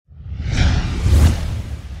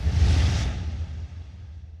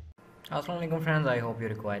Assalamualaikum friends, I hope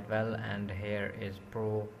you're quite well. And here is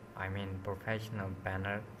professional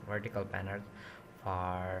banner, vertical banners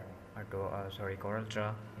for Corel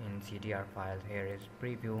Draw in CDR files. Here is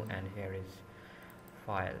preview and here is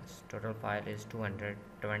files. Total file is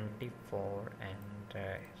 224 and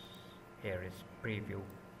here is preview.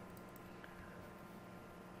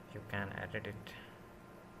 You can edit it.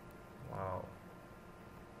 Wow.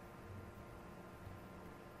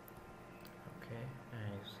 Okay,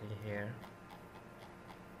 and you see here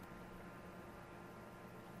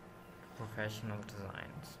professional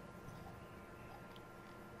designs.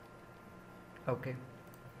 Okay,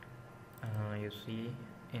 you see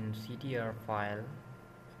in CDR file.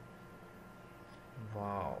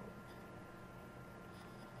 Wow.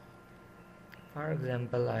 For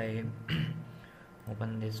example, I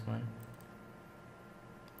open this one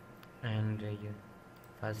and you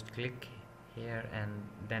first click here and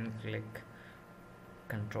then click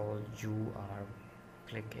Control U or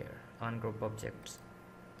click here on group objects.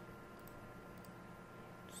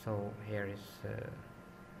 So here is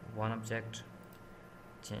one object,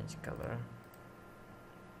 change color,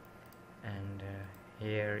 and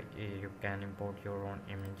here you can import your own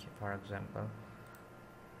image. For example,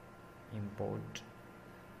 import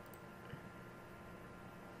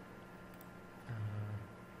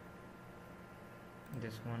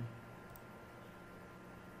this one.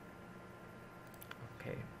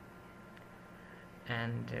 Okay,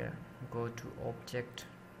 and go to object,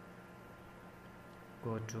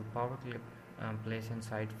 go to power clip, place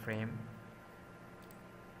inside frame,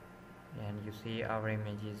 and you see our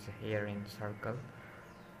image is here in circle.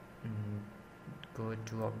 Go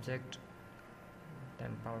to object,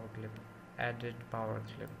 then power clip, edit power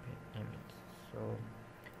clip image, so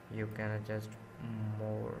you can adjust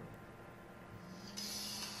more.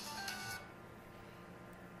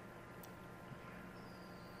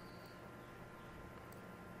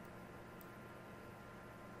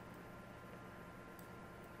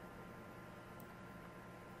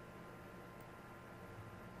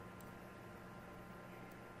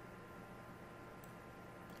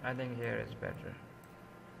 I think here is better.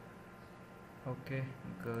 Okay,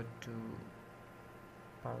 go to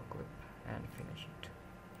power clip and finish it.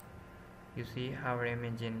 You see our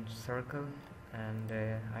image in circle, and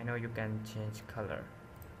I know you can change color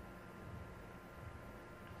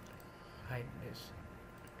like this.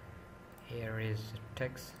 Here is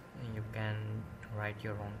text, and you can write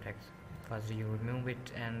your own text. First you remove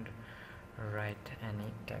it and write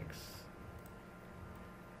any text.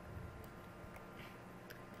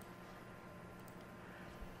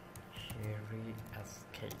 Sheri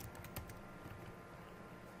escape.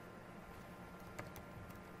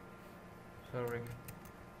 Sorry.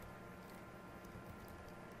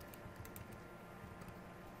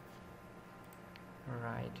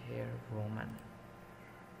 Right here, Roman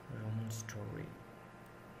story.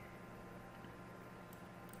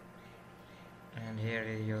 And here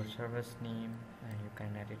is your service name, and you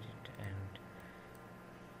can edit it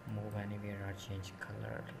and move anywhere or change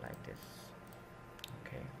color like this.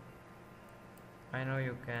 Okay, I know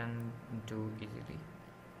you can do easily.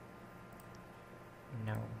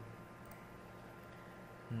 Now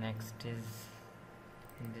next is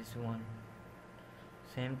this one.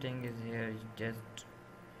 Same thing is here, just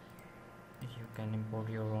you can import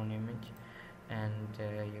your own image and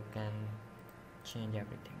you can change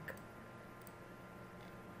everything.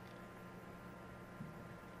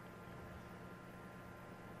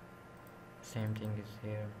 Same thing is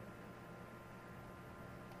here.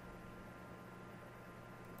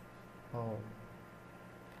 Oh,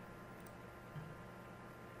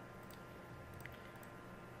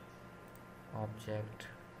 object,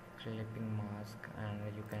 clipping mask, and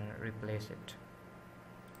you can replace it.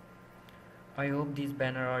 I hope these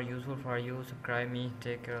banners are useful for you. Subscribe me.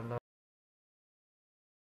 Take care.